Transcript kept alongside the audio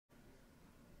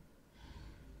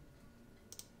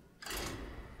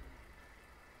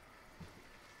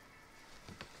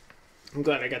I'm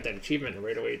glad I got that achievement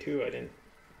right away too. I didn't.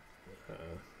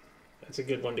 That's a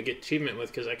good one to get achievement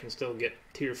with because I can still get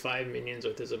tier 5 minions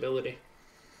with his ability.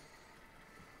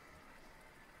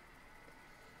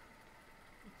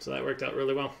 So that worked out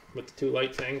really well with the 2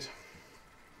 Light Fangs.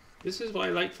 This is why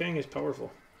Light Fang is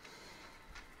powerful.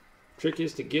 Trick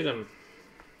is to get him.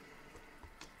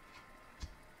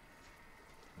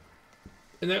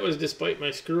 And that was despite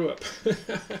my screw up.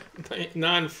 My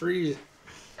non-freeze.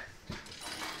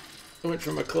 I went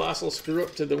from a colossal screw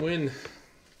up to the win.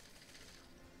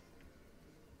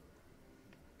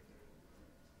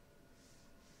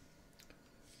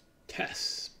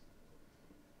 Tess.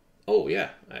 Oh yeah,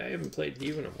 I haven't played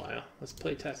you in a while. Let's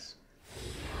play Tess.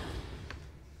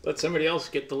 Let somebody else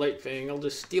get the Light Fang, I'll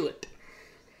just steal it.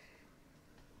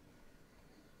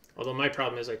 Although my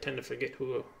problem is I tend to forget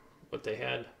what they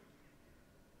had.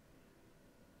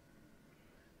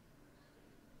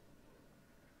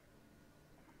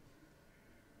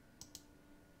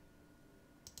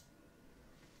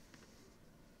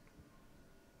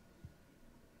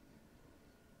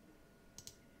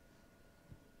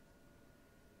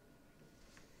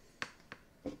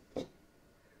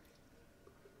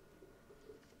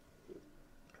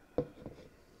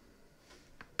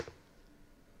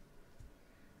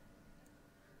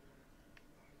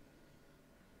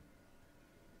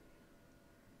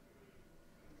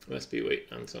 Must be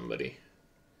waiting on somebody.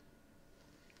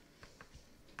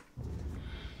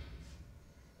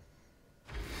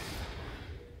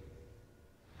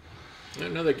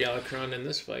 Another Galakrond in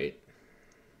this fight.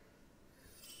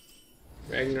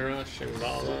 Ragnarok and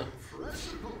Vala.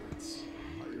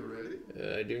 Are you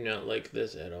ready? I do not like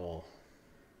this at all.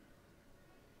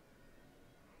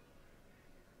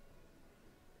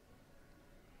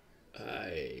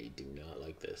 I do not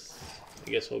like this. I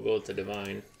guess we'll go with the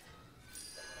Divine.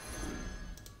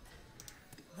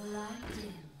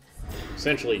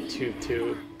 Essentially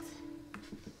 2-2.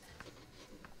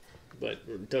 But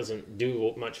it doesn't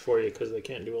do much for you because they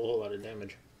can't do a whole lot of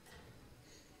damage.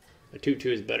 A 2-2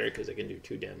 is better because they can do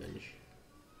 2 damage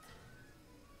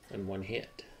on 1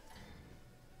 hit.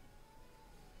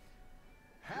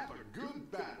 Have a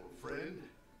good battle, friend.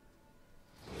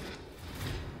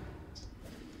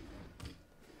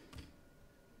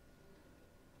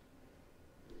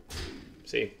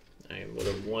 See, I would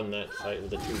have won that fight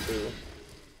with a 2-2.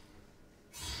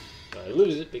 But I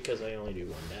lose it because I only do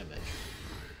 1 damage.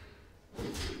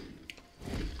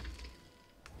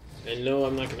 And no,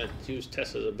 I'm not going to use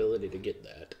Tessa's ability to get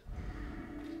that.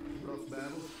 Rough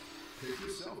battle. Pick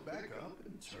yourself back up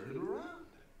and turn it around.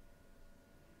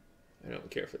 I don't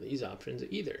care for these options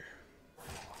either.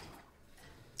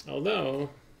 Although,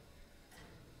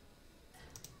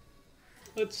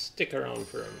 let's stick around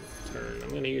for a turn. I'm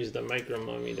going to use the Micro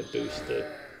Mummy to boost the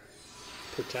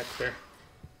Protector.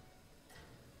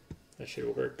 That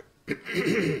should work.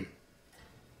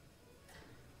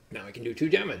 Now I can do 2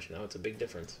 damage. Now it's a big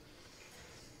difference.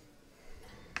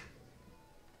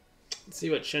 Let's see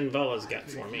what Shinvala's got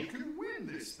for me. You can win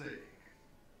this thing.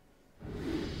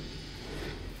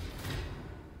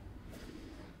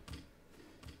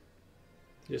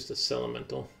 Just a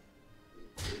Celemental.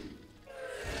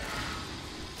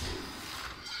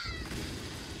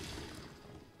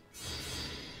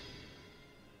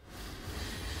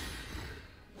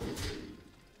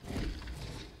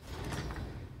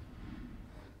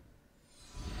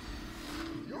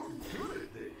 You're good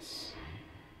at this.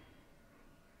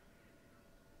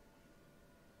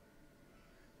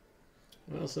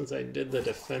 Well, since I did the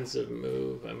defensive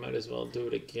move, I might as well do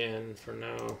it again for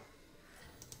now.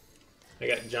 I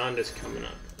got Jaundice coming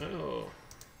up. Oh.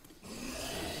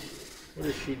 What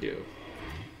does she do?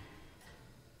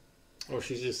 Oh,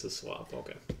 she's just a swap.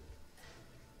 Okay.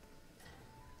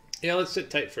 Yeah, let's sit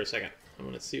tight for a second. I'm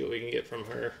going to see what we can get from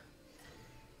her.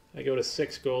 I go to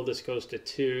 6 gold. This goes to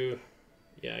 2.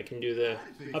 Yeah, I can do the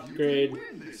upgrade,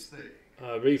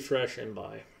 refresh, and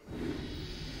buy.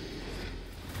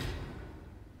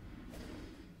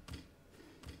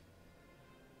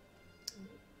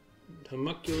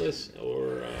 Homunculus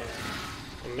or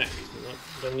a mech. Nope,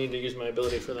 don't need to use my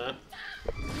ability for that.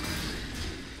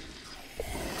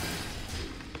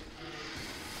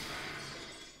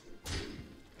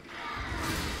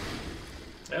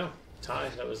 Oh, tie.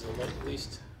 That was the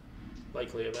least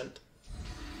likely event.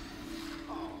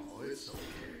 Oh, it's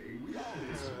okay. We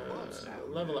always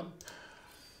Level up.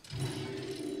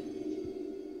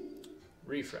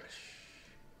 Refresh.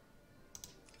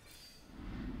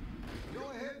 Go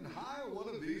ahead and hire one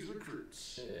of these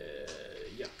recruits.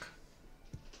 Yuck.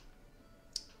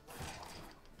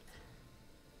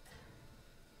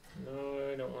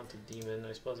 No, I don't want the demon.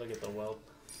 I suppose I get the whelp.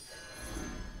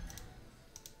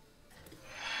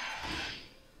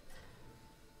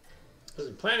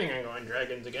 planning on going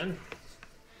dragons again.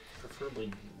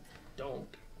 Preferably don't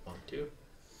want to.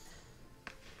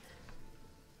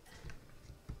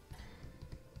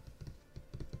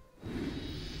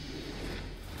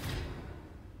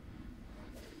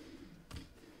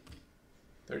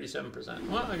 %.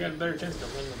 Well, I got a better chance to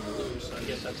win than to lose, so I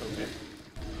guess that's okay.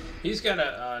 He's got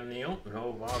a Neo.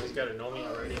 Oh wow, he's got a Nomi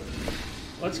already.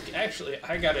 Let's actually,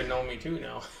 I got a Nomi too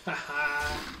now.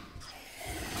 Haha.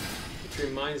 Which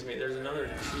reminds me, there's another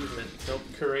achievement. Nope,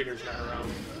 curator's not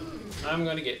around. I'm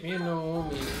gonna get me a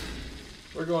Nomi.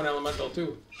 We're going elemental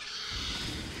too.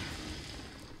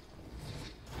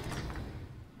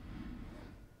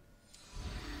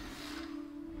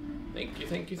 Thank you,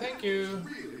 thank you, thank you.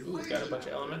 Ooh, got a bunch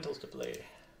of elementals to play.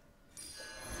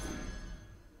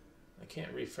 I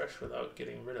can't refresh without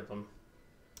getting rid of them.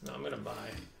 No, I'm gonna buy.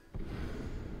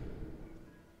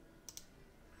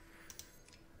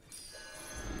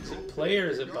 Is it play or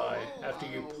is it buy? After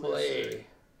you play.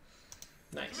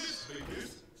 Nice.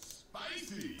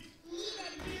 Spicy.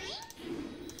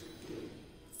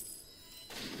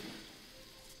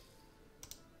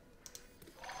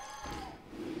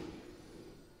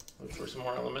 Look for some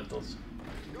more elementals.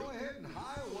 Go ahead and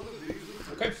hire one of these.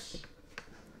 Okay.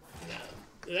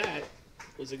 Now, that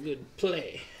was a good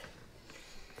play.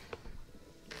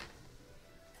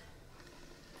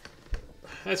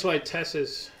 That's why Tess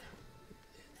is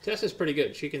pretty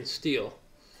good. She can steal.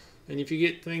 And if you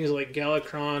get things like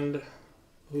Galakrond,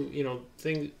 who, you know,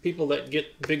 people that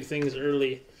get big things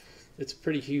early, it's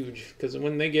pretty huge. Because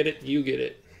when they get it, you get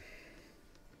it.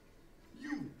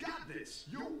 You got this.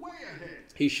 You're way ahead.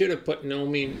 He should have put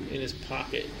Nomi in his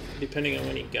pocket, depending on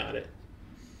when he got it,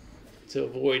 to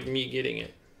avoid me getting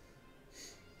it.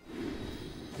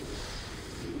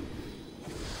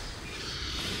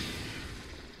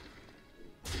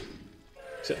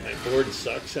 Except my board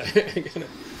sucks. I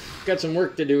got some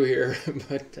work to do here,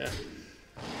 but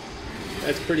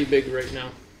that's pretty big right now.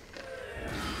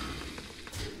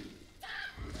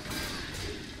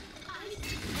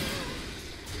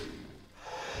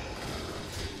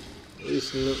 At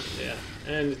least, yeah,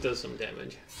 and it does some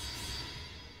damage.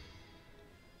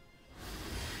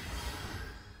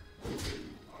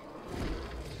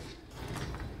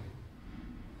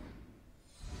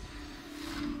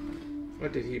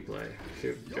 What did he play?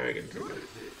 Shoot, dragon.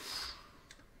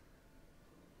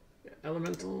 Yeah,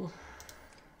 elemental.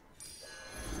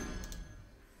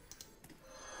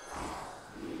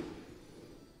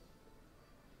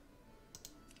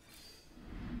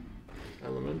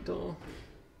 Elemental.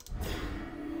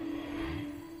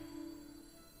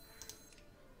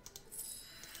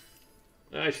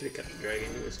 I should have kept the dragon.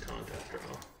 He was taunt after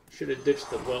all. Should have ditched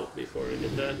the whelp before I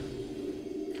did that.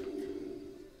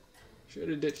 Should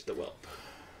have ditched the whelp.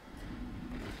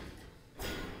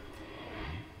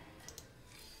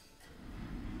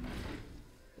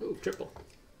 Ooh, triple.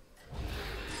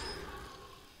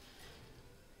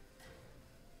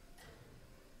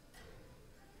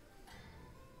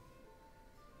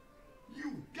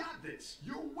 You got this.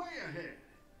 You're way ahead.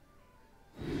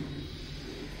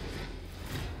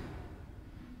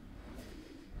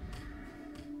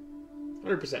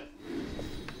 100%.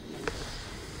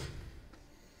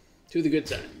 To the good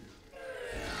side.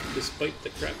 Despite the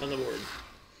crap on the board.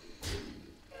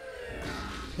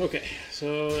 Okay,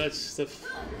 so that's the...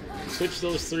 Switch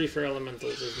those 3 for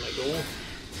elementals is my goal.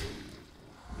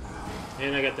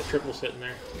 And I got the triple sitting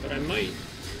there. But I might...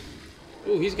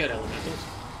 Ooh, he's got elementals.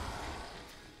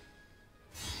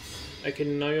 I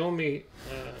can Nomi...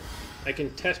 I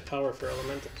can test power for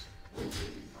elementals.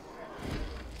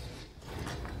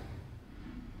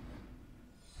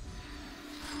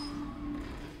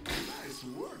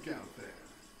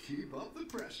 Keep up the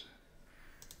pressure.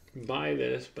 Buy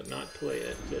this, but not play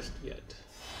it just yet.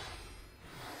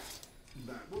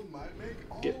 That one might make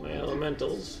all get my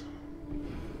elementals.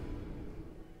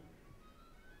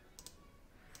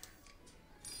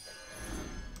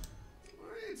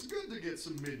 It's good to get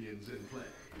some minions in play.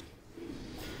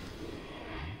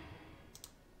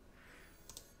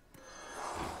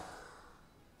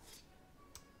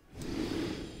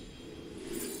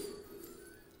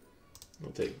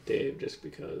 I'll take Dave just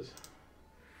because.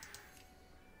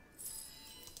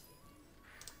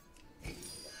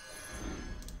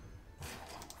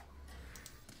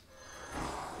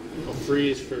 I'll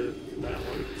freeze for that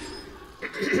one.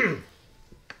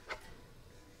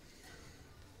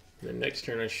 The next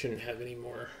turn I shouldn't have any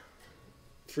more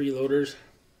freeloaders.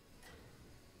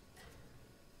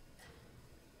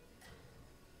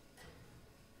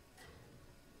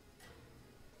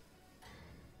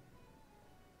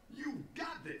 You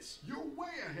got this. You're way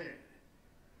ahead.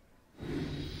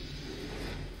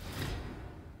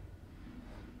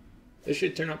 This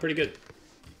should turn out pretty good.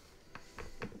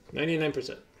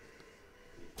 99%.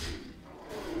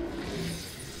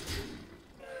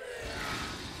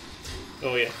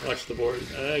 Oh yeah, watch the board.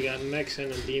 I got Mechs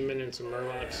and a Demon and some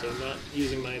Murlocs, so I'm not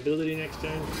using my ability next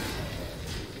turn.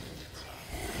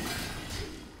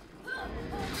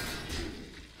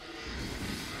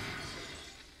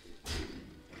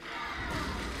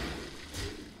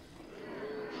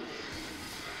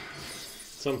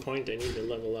 At some point I need to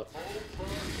level up.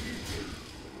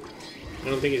 I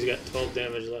don't think he's got 12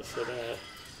 damage left for that.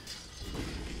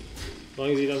 As long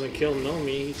as he doesn't kill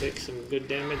Nomi, he takes some good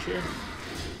damage here.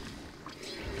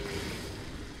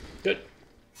 Good.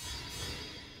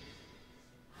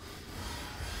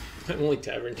 I'm only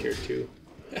Tavern tier 2.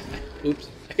 Oops,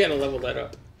 I gotta level that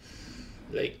up.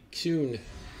 Like, soon.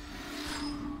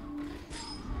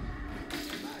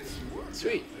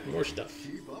 Sweet, more stuff.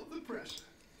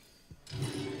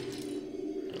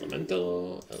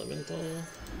 Elemental, elemental.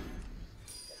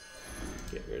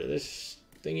 Get rid of this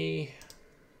thingy.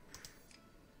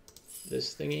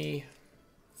 This thingy.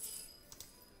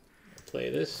 Play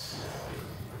this.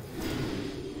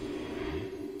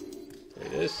 Play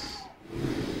this.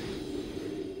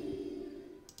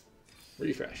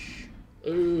 Refresh.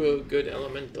 Ooh, good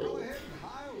elemental. Go ahead and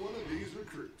hire one of these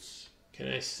recruits. Can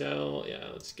I sell? Yeah,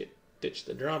 let's ditch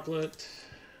the droplet.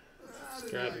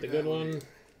 Let's grab the good one.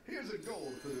 Here's a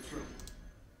gold for the trouble.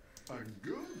 A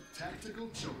good tactical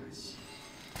choice.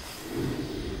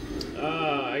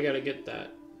 Ah, I gotta get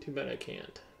that. Too bad I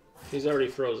can't. He's already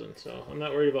frozen, so I'm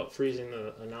not worried about freezing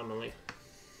the anomaly.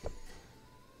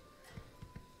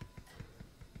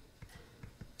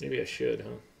 Maybe I should, huh?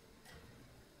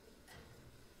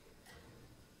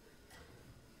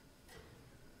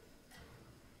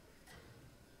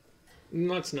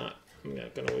 Let's not. I'm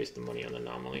not gonna waste the money on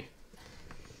anomaly.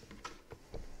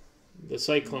 The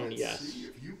Cyclone, yes. See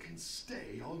if you can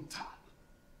stay on top.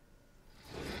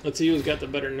 Let's see who's got the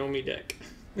better Nomi deck.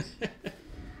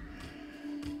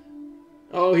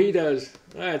 Oh, he does.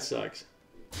 That sucks.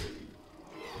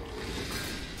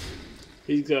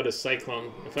 He's got a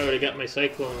Cyclone. If I would have got my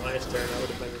Cyclone last turn, I would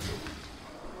have been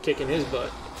kicking his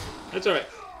butt. That's alright.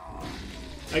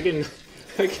 I can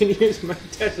use my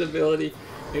Tess ability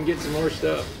and get some more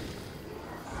stuff.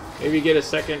 Maybe get a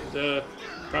second,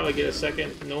 probably get a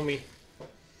second Nomi.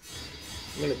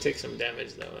 I'm gonna take some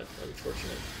damage though, that's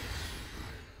unfortunate.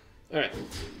 Alright.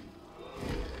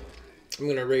 I'm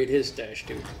gonna raid his stash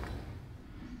too.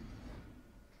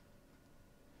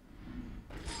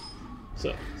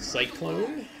 So,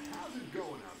 Cyclone. How's it going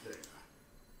out there?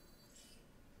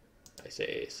 I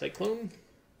say Cyclone.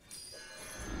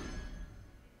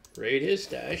 Raid his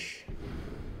stash.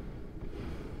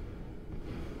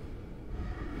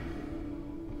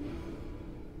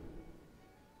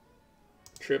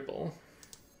 Triple.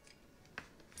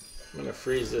 I'm gonna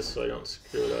freeze this so I don't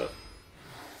screw it up.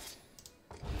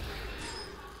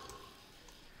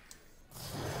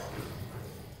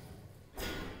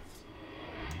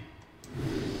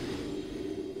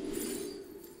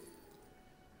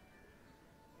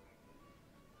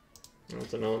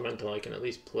 With an elemental, I can at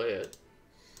least play it.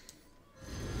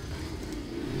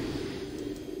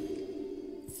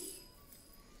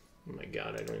 Oh my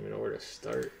god, I don't even know where to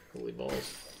start. Holy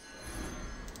balls.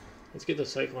 Let's get the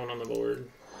Cyclone on the board.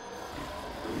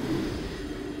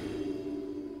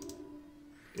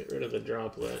 Get rid of the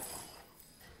droplet.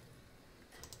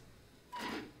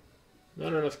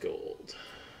 Not enough gold.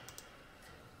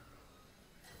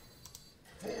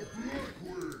 For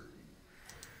Blackwing.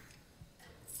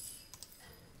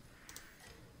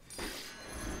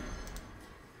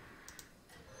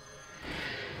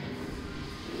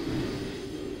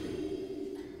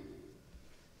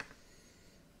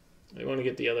 I want to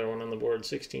get the other one on the board,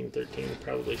 16-13.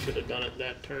 Probably should have done it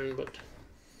that turn, but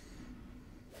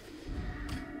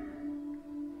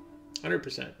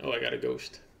 100%. Oh, I got a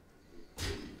ghost.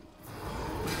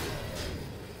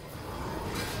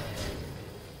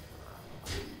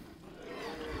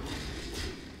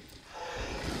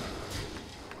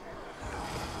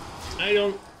 I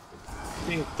don't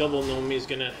think double Nomi is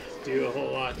gonna do a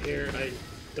whole lot here. I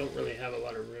don't really have a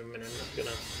lot of room, and I'm not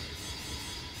gonna.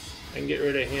 I can get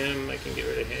rid of him, I can get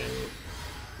rid of him.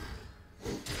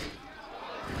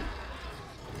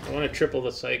 I want to triple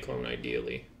the Cyclone,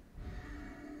 ideally.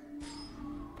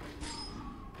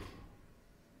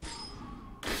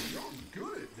 You're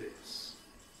good at this.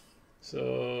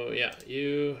 So, yeah,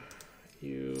 you...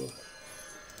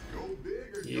 Go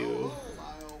big or go home,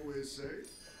 I always say.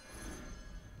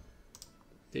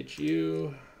 Did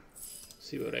you...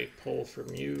 See what I pull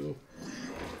from you.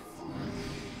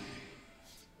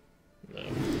 No.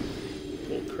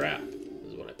 Pull crap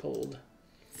is what I pulled.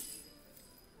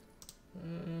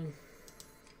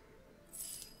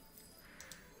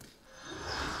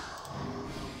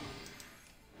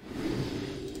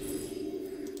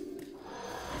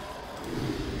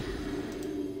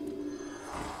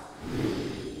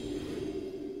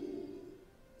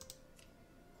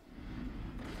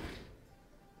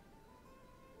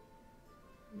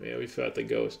 we fought the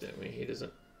ghost, didn't we? He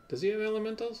doesn't... Does he have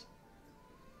elementals?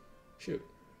 Shoot.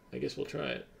 I guess we'll try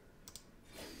it.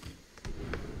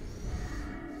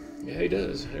 Yeah, he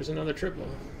does. There's another triple.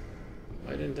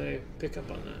 Why didn't I pick up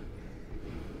on that?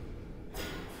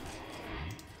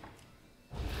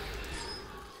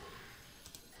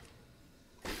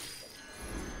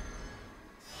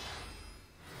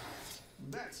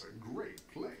 That's a great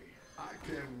play. I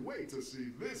can't wait to see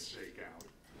this shake out.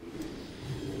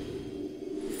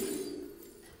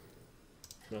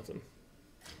 Nothing.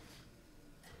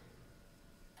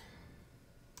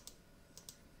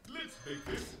 Let's make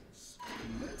this.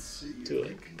 Let's see if Too we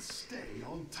late. can stay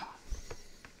on top.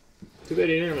 Too bad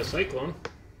he didn't have a cyclone.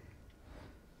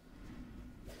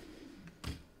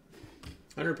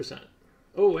 100%.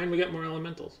 Oh, and we got more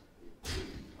elementals.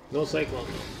 No cyclone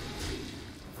though.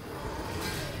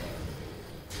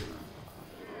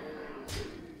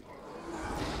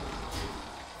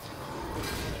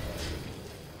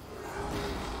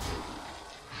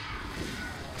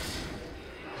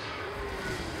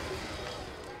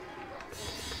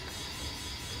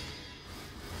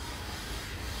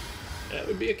 That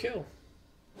would be a kill.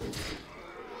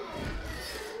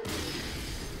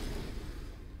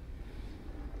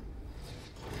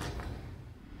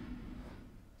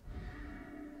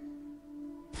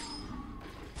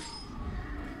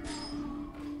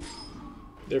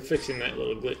 They're fixing that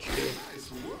little glitch too.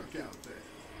 Nice work out there.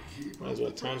 Keep Might as up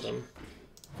well the taunt pressure. them.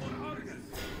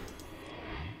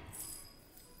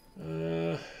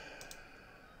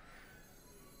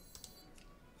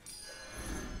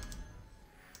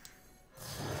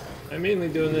 I'm mainly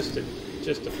doing this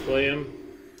just to play him.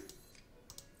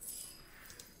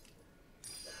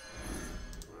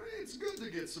 It's good to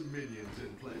get some minions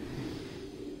in play.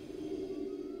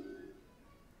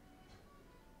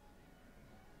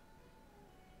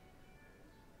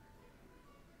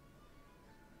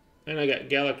 And I got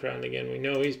Galakrond again. We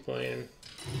know he's playing.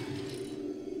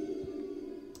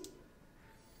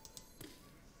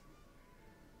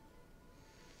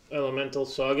 Elemental,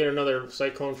 so I'll get another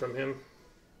Cyclone from him.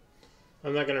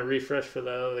 I'm not going to refresh for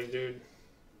that other dude.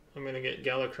 I'm going to get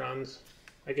Galakronds.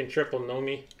 I can triple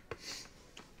Nomi.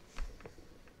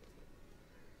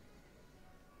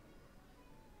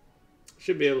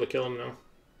 Should be able to kill him now.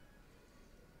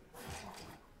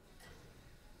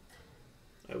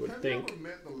 I would Have think. you ever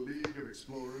met the League of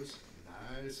Explorers?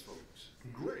 Nice folks.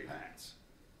 Great hats.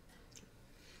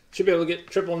 Should be able to get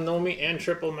triple Nomi and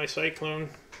triple my Cyclone.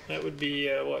 That would be,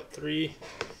 what,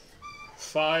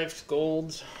 5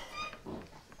 golds.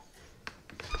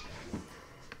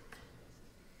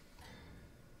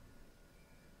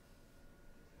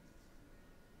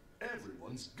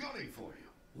 Everyone's gunning for you.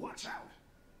 Watch out.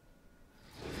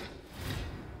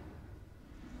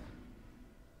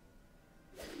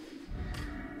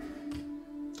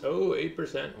 Oh,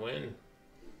 8% win.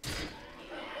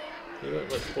 He went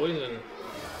with poison.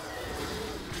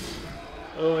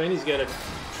 Oh, and he's got a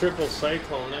triple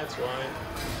Cyclone, that's why.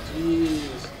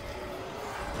 Jeez.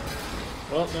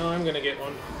 Well, now I'm gonna get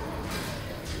one.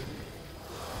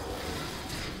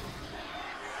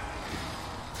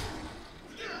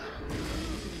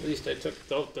 At least I took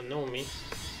out the Nomi.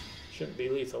 Shouldn't be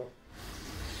lethal.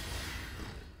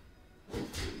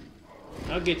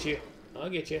 I'll get you. I'll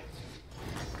get you.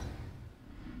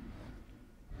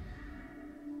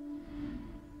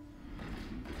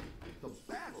 The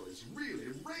battle is really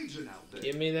raging out there.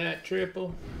 Give me that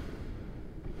triple.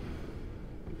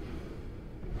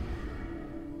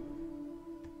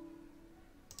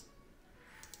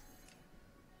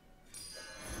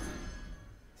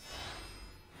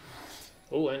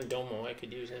 Oh, and Domo, I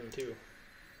could use him too.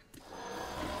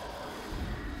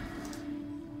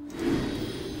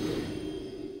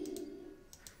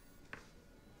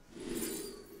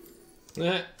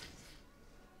 Nah.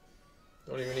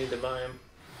 Don't even need to buy him.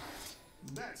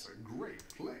 That's a great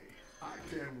play. I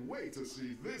can't wait to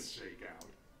see this shake out.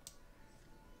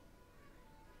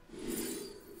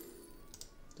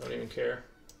 Don't even care.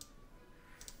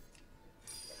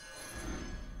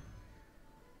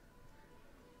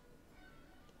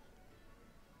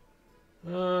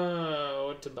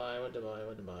 What to buy, what to buy,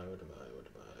 what to buy, what to buy, what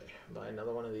to buy. Buy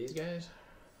another one of these guys?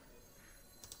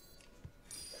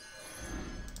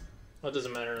 Well, it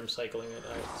doesn't matter, I'm cycling it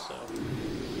out, so.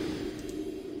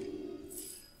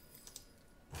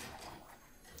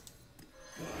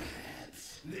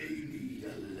 Perhaps they need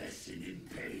a lesson in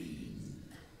pain.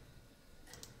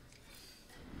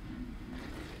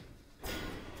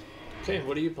 Okay,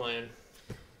 what are you playing?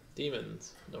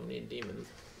 Demons. Don't need demons.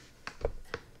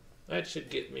 That should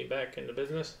get me back into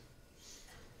business.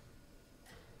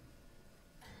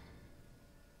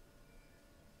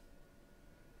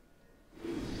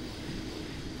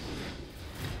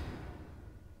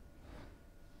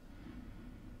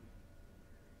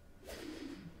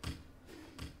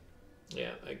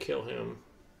 Yeah, I kill him.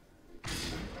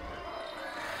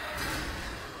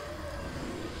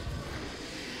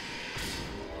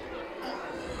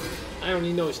 I don't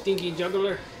need no stinky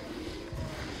juggler.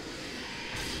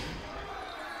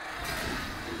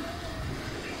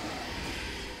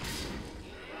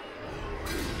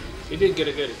 He did get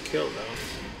a good kill though,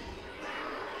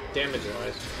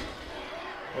 damage-wise.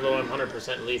 Although I'm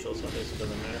 100% lethal, so this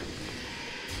doesn't matter.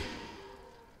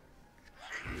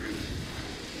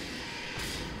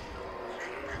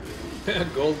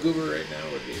 Gold goober right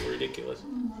now would be ridiculous.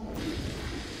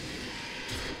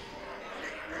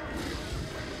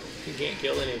 He can't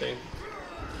kill anything.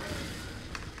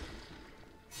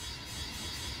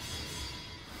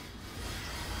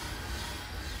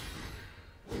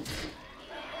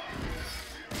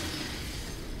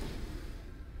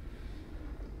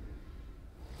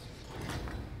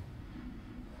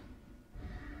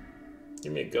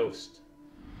 Give me a ghost.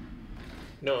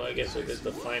 No, I guess it is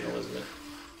the final, isn't it?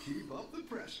 Keep up the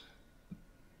pressure.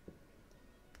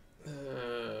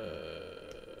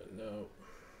 No.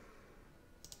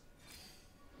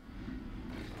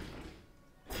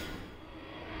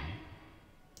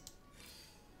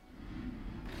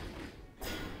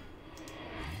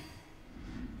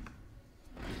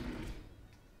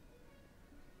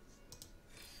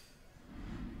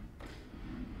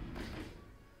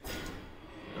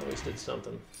 I always did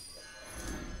something.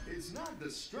 It's not the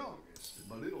strongest,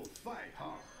 but it'll fight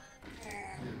hard.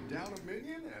 You're down a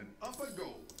minion and up a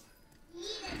gold. Need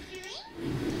a drink?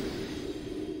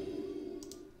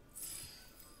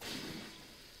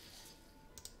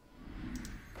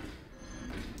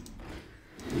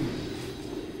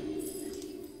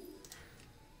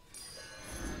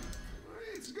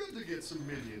 It's good to get some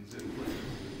minions in play.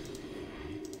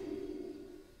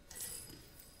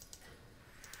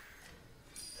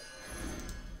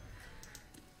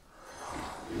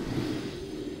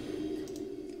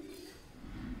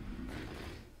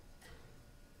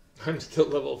 I'm still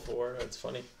level 4. That's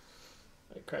funny.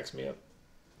 That cracks me up.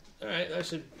 Alright, that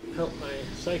should help my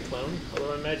Cyclone.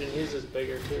 Although I imagine his is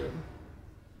bigger too.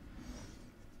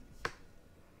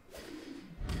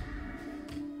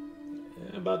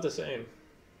 Yeah, about the same.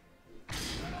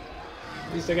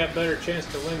 At least I got better chance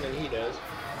to win than he does.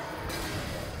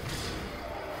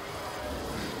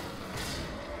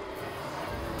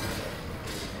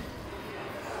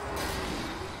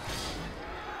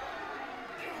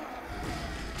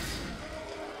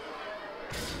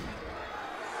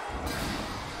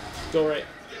 Go right.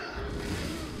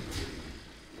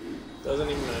 Doesn't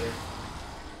even matter.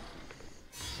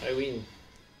 I win.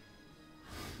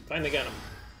 Finally got him.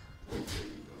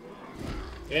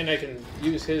 And I can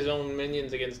use his own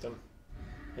minions against him.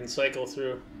 And cycle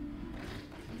through.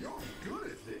 You're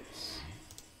good at this.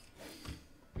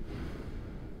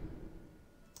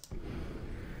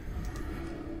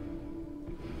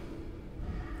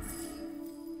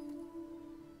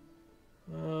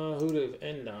 Who to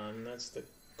end on? That's the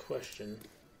question.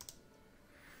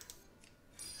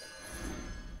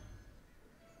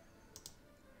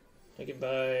 I could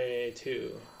buy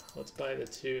 2. Let's buy the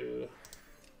 2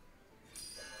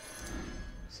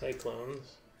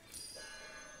 Cyclones.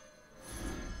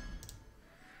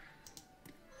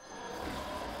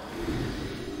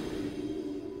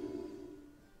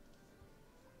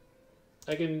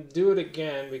 I can do it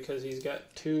again because he's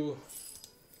got 2.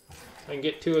 I can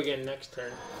get 2 again next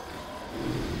turn.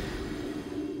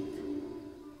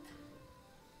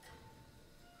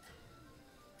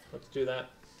 Let's do that.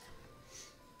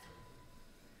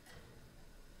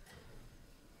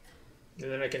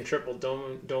 And then I can triple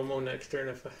Domo next turn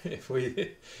if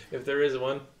there is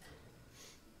one.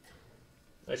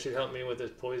 That should help me with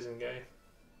this poison guy.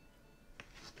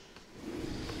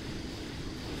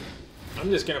 I'm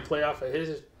just gonna play off of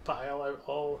his pile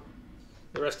all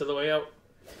the rest of the way out.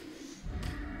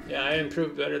 Yeah, I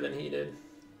improved better than he did.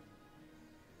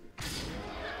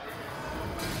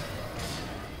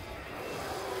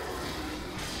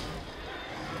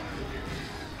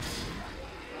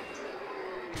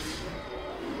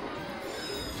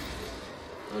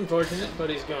 Unfortunate, but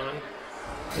he's gone.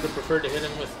 Would have preferred to hit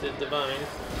him with the Divine.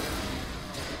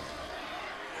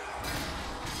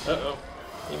 Uh-oh.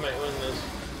 He might win this.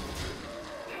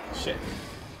 Shit.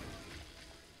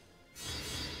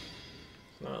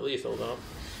 It's not lethal, though.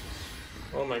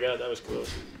 Oh my god, that was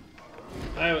close.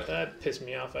 That pissed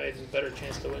me off. I had a better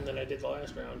chance to win than I did the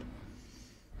last round.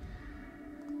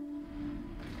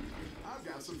 I've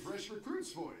got some fresh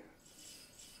recruits for you.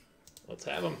 Let's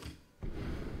have them.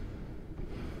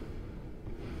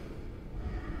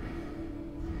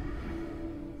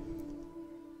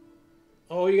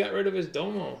 Oh, you got rid of his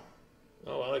Domo.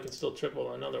 Oh, well, I can still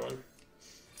triple another one.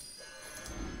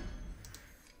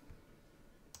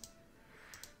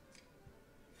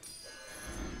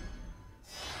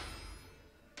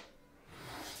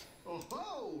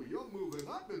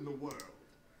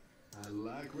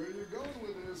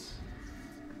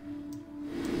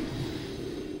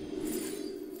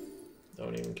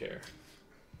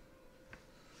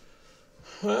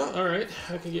 Well, alright.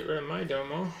 I can get rid of my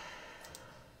Domo.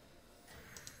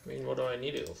 I mean, what do I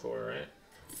need it for, right?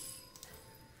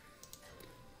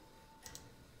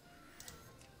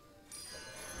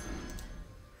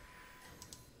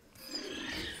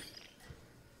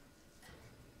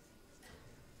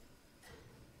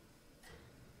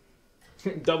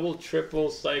 Double, triple,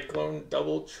 cyclone,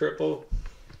 double, triple,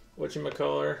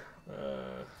 whatchamacallit,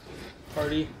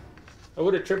 party. I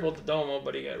would have tripled the Domo,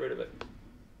 but he got rid of it.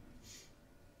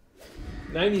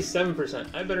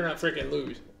 97%. I better not freaking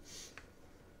lose.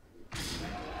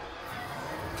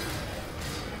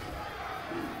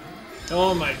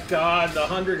 Oh my god, the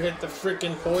 100 hit the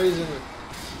freaking poison.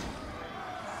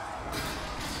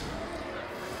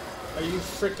 Are you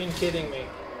freaking kidding me?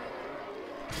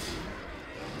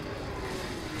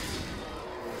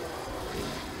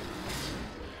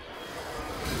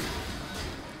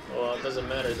 Well, it doesn't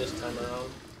matter this time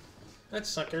around. That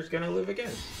sucker's gonna live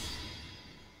again.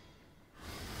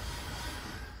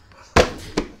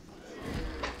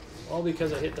 All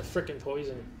because I hit the frickin'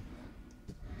 poison.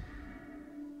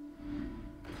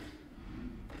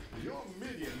 Your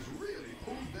minions really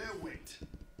pulled their weight.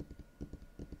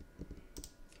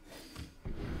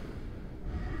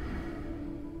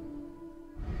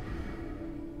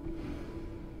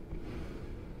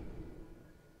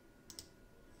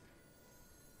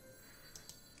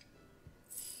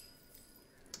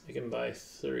 I can buy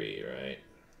 3, right?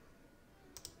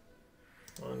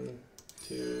 1,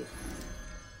 2,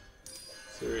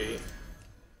 3.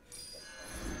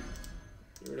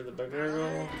 Get rid of the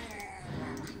Bagargo.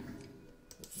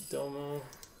 Domo.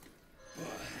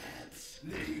 Perhaps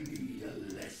they need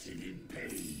a lesson in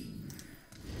pain.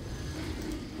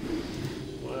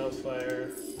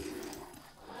 Wildfire.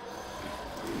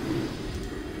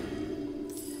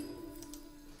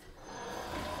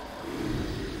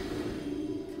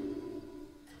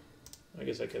 I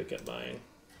guess I could have kept buying.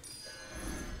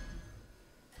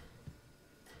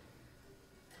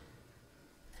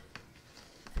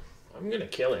 I'm gonna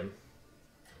kill him.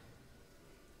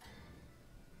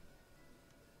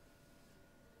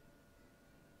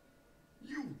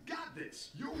 You got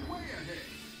this. You're way ahead.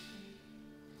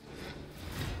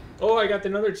 Oh, I got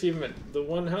another achievement. The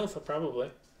 1 health,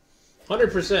 probably.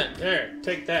 100%. There,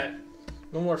 take that.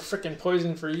 No more frickin'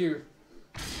 poison for you.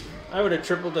 I would have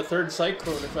tripled the 3rd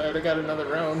cyclone if I would have got another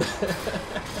round.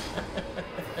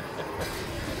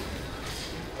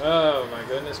 Oh my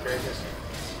goodness gracious.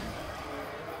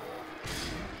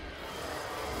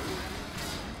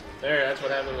 There, that's what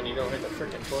happens when you don't hit the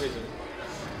frickin' poison.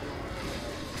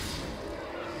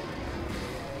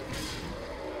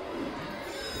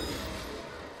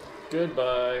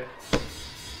 Goodbye.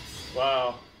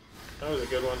 Wow. That was a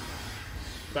good one.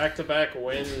 Back-to-back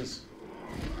wins.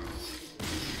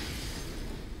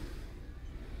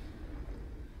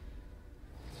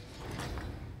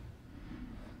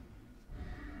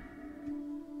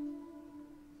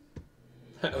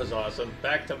 That was awesome.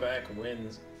 Back-to-back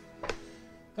wins.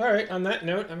 Alright, on that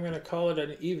note, I'm going to call it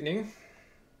an evening.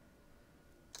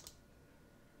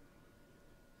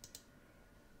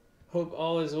 Hope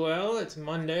all is well. It's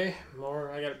Monday.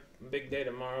 I got a big day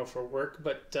tomorrow for work,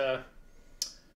 but